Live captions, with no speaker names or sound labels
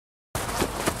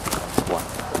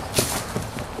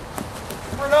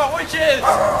witches!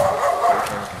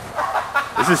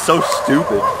 This is so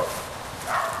stupid.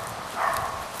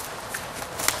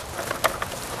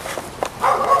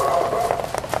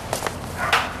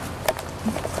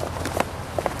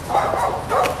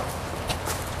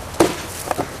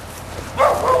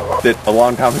 Did a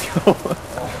long time ago.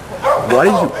 Why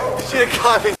did you? You should have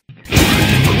caught me.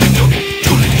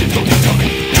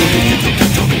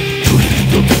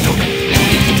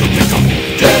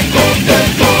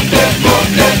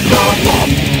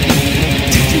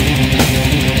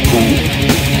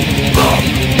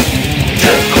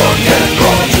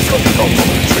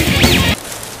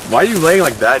 Why are you laying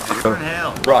like that, dude?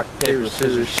 Hell. Rock, paper,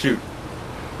 scissors, shoot.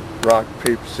 Rock,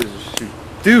 paper, scissors, shoot.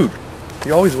 Dude,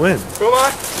 you always win. Who am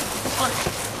I?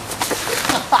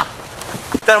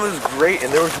 That was great,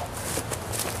 and there was.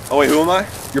 Oh wait, who am I?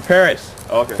 You're Paris.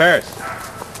 Oh, okay. Paris.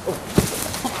 Oh.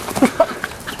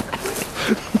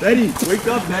 Betty, wake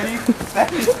up, Betty.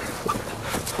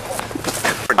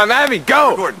 I'm Abby.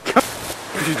 Go. What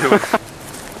are you doing?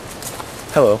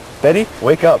 Hello, Betty.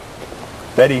 Wake up,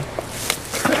 Betty.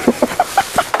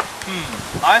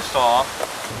 I saw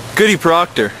Goody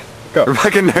Proctor. Go.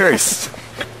 Rebecca Nurse.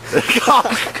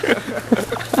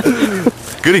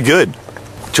 Goody Good.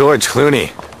 George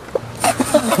Clooney.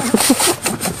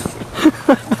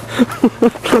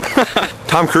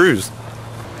 Tom Cruise.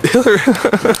 Hillary.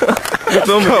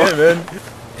 Film again, man.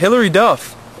 Hillary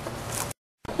Duff.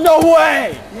 No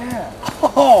way! Yeah.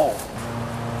 Oh.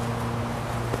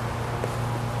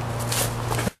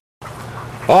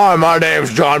 Hi, my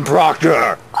name's John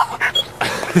Proctor.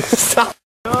 Stop.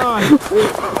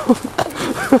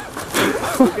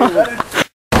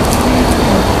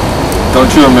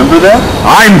 Don't you remember that?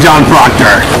 I'm John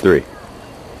Proctor. 3.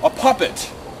 A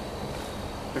puppet.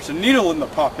 There's a needle in the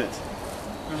puppet.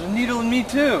 There's a needle in me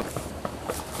too.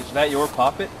 Is that your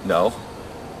puppet? No.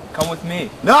 Come with me.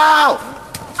 No!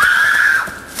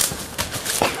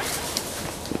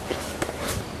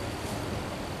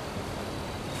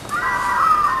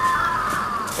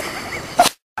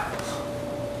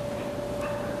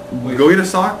 Go get a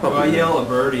sock puppet. Do I yell a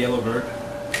bird, a yellow bird?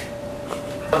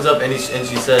 Comes up and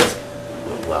she says,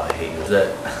 "Wow, I hate you." Is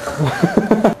that?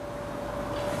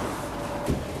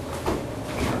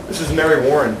 This is Mary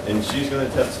Warren, and she's going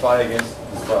to testify against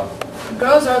the stuff.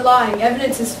 Girls are lying.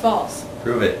 Evidence is false.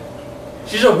 Prove it.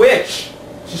 She's a witch.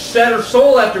 She set her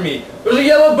soul after me. There's a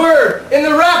yellow bird in the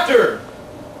raptor.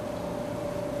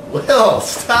 Will,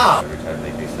 stop! Every time they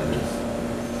make these sentences.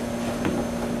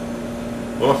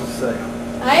 What else to say?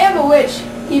 I am a witch.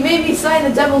 He made me sign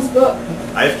the devil's book.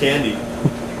 I have candy.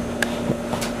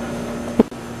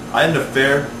 I had an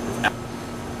affair.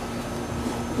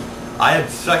 I had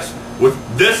sex with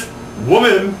this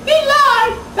woman. He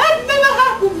lied. That never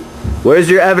happened. Where's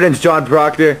your evidence, John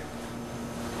Proctor?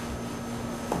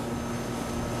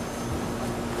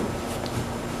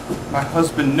 My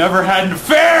husband never had an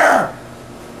affair.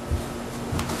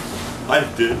 I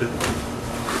did.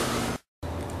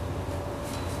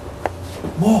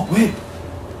 More, wait.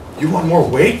 You want more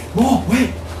weight? More,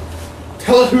 wait.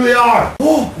 Tell us who they are.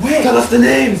 More, wait. Tell us the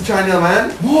names, China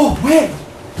man. More, wait.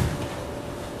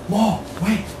 More,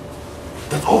 wait.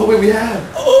 That's all the way we have.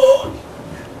 Oh.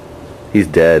 He's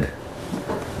dead.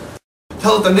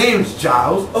 Tell us the names,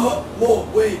 Giles. More,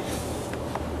 wait.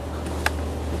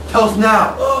 Tell us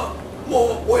now.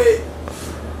 More, wait.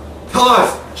 Tell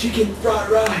us. Chicken fried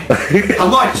rice. How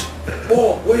much?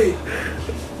 More, wait.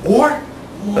 More?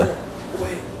 More,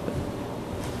 wait.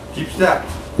 Keep step.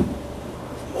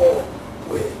 More,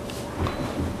 wait.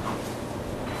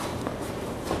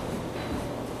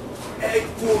 Egg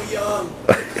full young.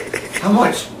 How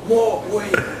much? More,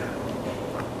 wait.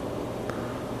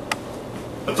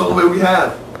 That's all the way we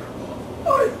have.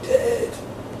 I'm dead.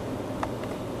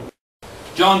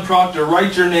 John Proctor,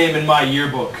 write your name in my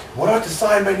yearbook. Why do I have to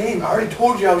sign my name? I already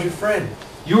told you I was your friend.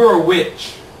 You are a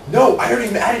witch. No, I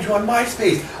already added you on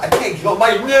MySpace. I can't give up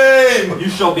my name. You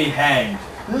shall be hanged.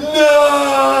 No!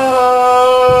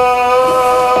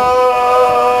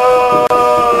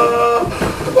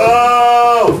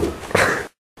 Oh!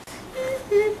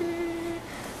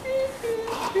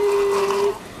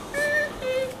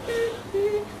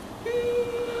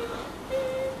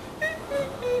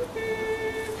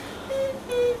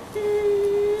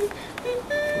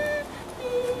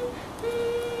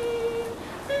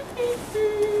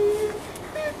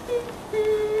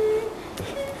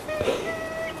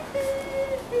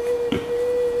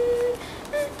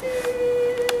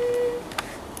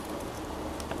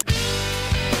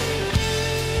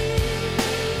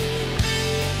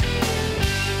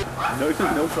 No, no,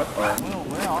 no.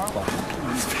 Where are we?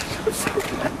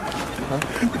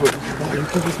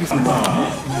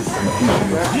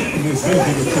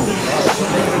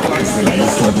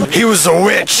 He was a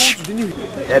witch!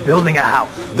 They're building a house.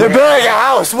 They're building a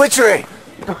house! Witchery!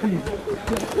 Tell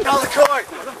the court!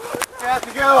 You have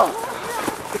to go!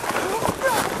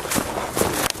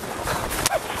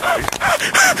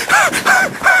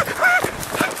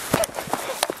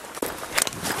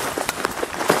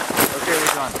 Okay,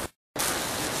 we're done.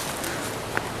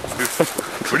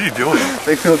 What are you doing?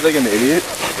 They feel like an idiot.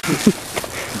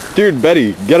 Dude,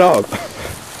 Betty, get up.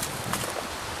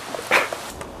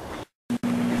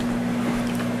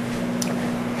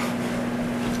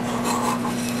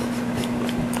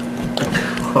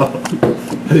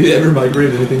 Have you ever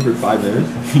microwaved anything for 5 minutes?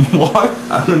 What?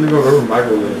 I don't think I've ever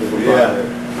microwaved anything for 5 Yeah.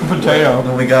 minutes. Potato.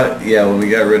 When we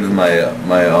got rid of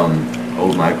my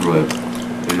old microwave,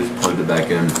 we just plugged it back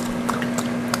in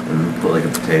and put like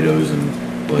potatoes and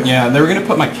like. Yeah, they were gonna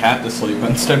put my cat to sleep, but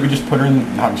instead we just put her in.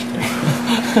 No, I'm just kidding.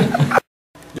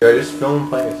 Yeah, I just filmed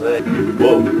playing a thing.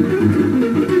 Whoa.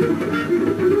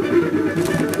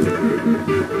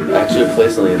 Actually, play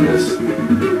something in this.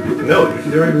 No,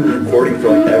 they've already been recording for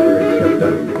like ever and they haven't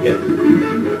done it yet.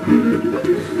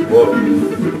 Whoa.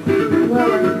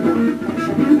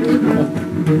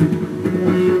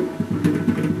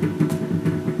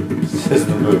 This is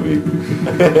the movie.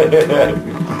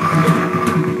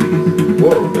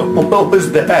 Whoa. What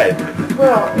was that?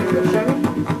 Well, you show me?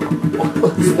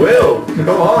 Will,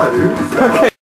 come on, dude.